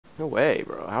No way,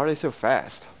 bro. How are they so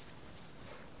fast?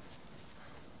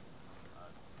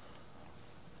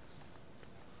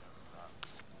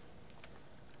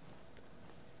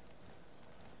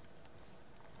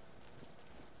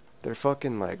 They're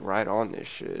fucking like right on this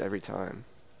shit every time.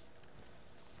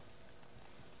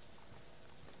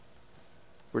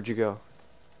 Where'd you go?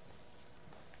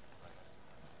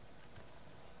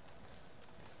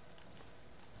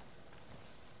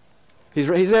 He's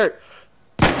there.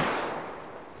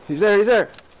 He's there. He's there.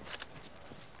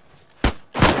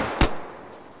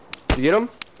 Did you get him?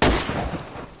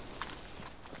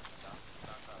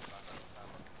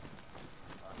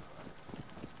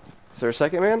 Is there a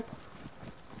second man?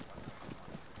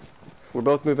 We're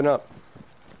both moving up.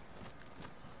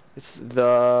 It's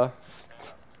the...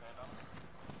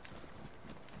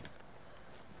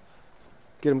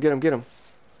 Get him, get him, get him.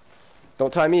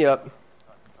 Don't tie me up. Is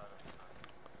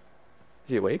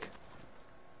he awake?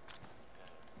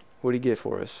 What'd he get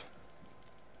for us?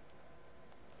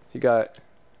 He got...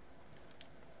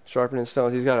 Sharpening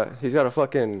stones. He's got a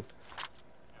fucking...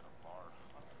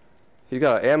 He's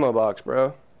got an ammo box,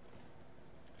 bro.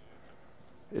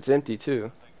 It's empty,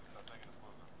 too.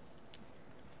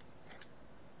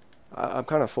 I'm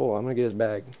kind of full. I'm gonna get his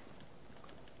bag.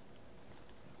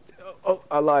 Oh,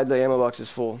 I lied. The ammo box is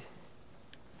full.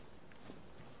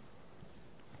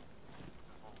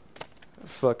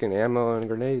 Fucking ammo and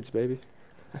grenades, baby.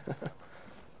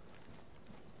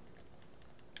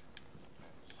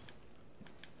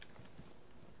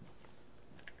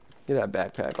 Get that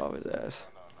backpack off his ass.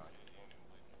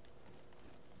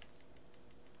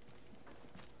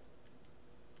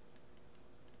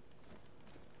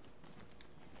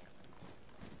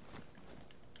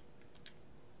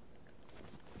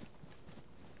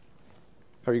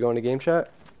 Are you going to game chat?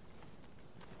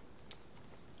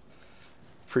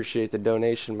 Appreciate the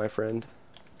donation, my friend.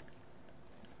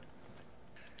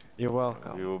 You're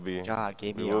welcome. We will be. God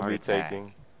gave me We a will heart be attack.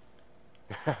 taking.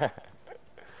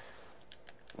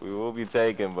 We will be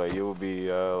taken, but you will be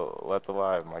left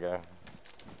alive, my guy.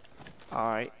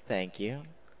 Alright, thank you.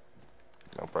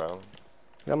 No problem.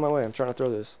 Get out of my way. I'm trying to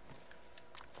throw this.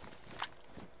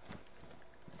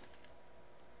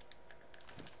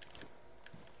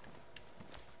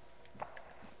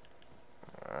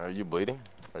 Are you bleeding?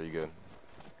 Are you good?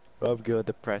 I'm good.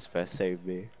 The press vest saved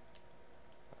me.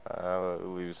 I'll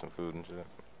leave you some food and shit.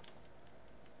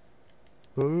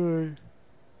 Alright.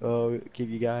 I'll give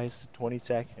you guys 20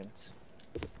 seconds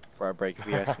before I break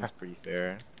the essence. Pretty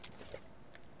fair.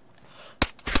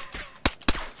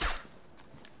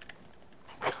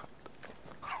 God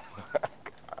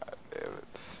damn it.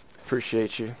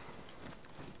 Appreciate you.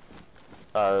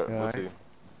 We'll Alright. see.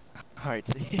 Alright,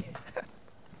 see.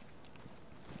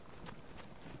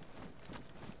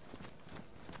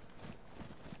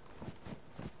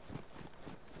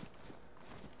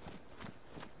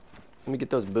 Let me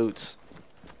get those boots.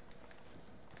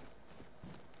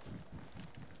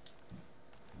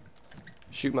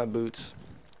 Shoot my boots.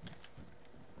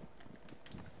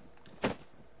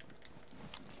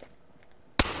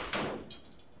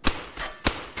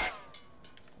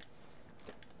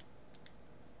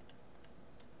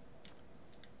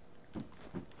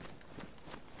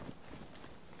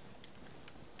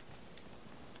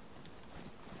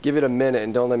 Give it a minute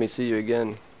and don't let me see you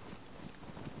again.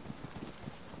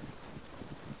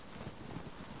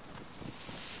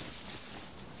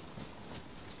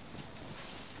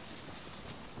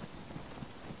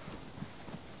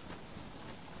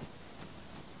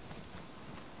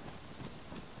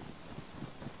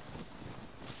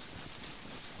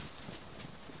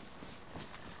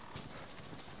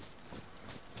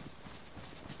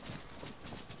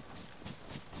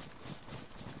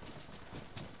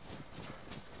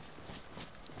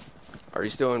 Are you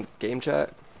still in game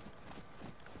chat?